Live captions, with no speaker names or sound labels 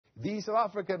The South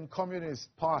African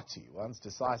Communist Party wants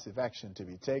decisive action to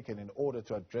be taken in order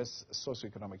to address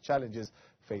socio-economic challenges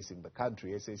facing the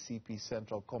country. SACP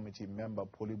Central Committee member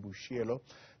Polly Boshielo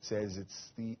says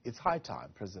it's high time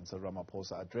President Cyril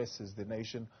Ramaphosa addresses the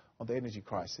nation on the energy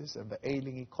crisis and the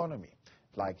ailing economy,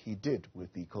 like he did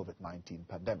with the COVID-19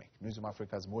 pandemic. Newzroom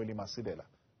Afrika's Mweli Masilela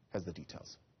has the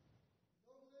details.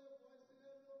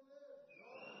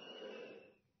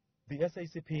 The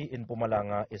SACP in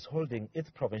Mpumalanga is holding its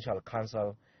provincial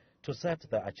council to set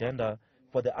the agenda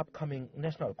for the upcoming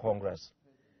National Congress.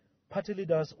 Party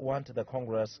leaders want the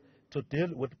Congress to deal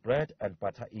with bread and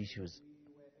butter issues.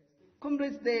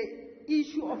 Comrades, the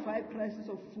issue of high prices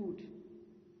of food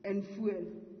and fuel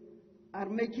are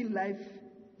making life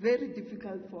very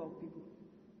difficult for our people.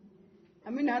 I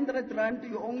mean, 100 rand,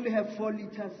 you only have 4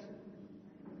 liters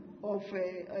of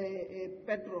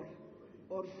petrol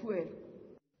or fuel.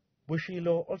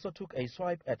 Boshielo also took a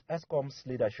swipe at Eskom's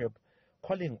leadership,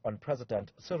 calling on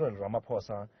President Cyril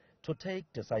Ramaphosa to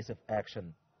take decisive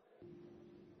action.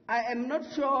 I am not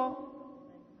sure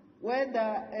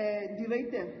whether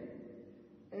director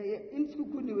in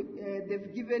Sukuni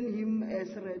they've given him a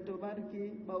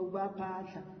Sretobarki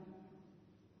Baubapata.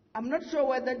 I'm not sure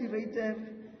whether director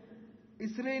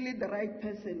is really the right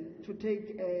person to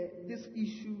take this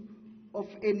issue of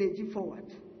energy forward.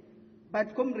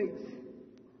 But comrades,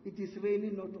 it is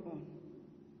really not on,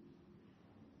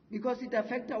 because it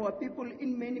affects our people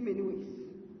in many, many ways.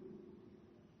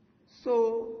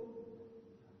 So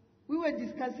we were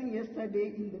discussing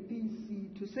yesterday in the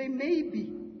PC to say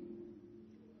maybe,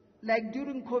 like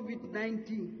during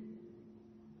COVID-19,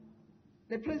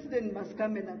 the president must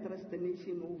come and address the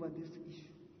nation over this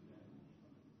issue.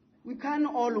 We can't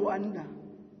all wonder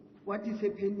what is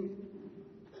happening.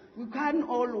 We can't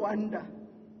all wonder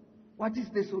what is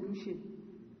the solution.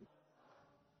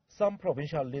 Some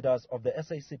provincial leaders of the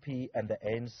SACP and the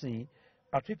ANC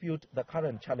attribute the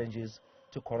current challenges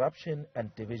to corruption and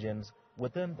divisions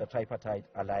within the tripartite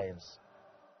alliance.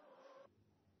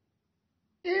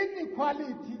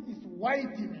 Inequality is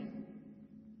widening.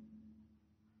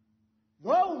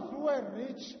 Those who are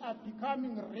rich are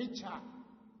becoming richer,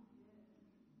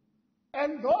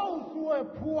 and those who are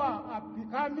poor are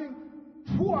becoming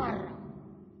poorer.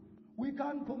 We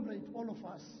can't, comrade, all of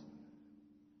us,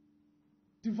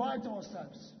 divide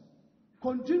ourselves,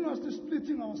 continuously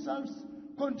splitting ourselves,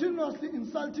 continuously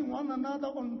insulting one another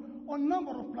on a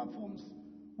number of platforms.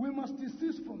 We must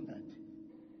desist from that.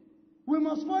 We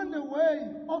must find a way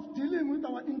of dealing with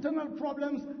our internal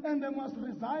problems, and they must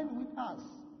reside with us.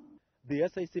 The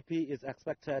SACP is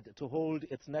expected to hold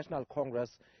its National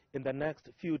Congress in the next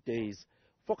few days,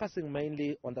 focusing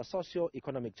mainly on the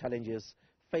socio-economic challenges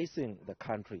facing the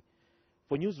country.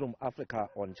 For Newzroom Afrika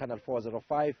on Channel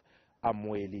 405, I'm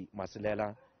Mweli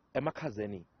Masilela,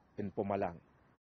 Emakhazeni in Mpumalanga.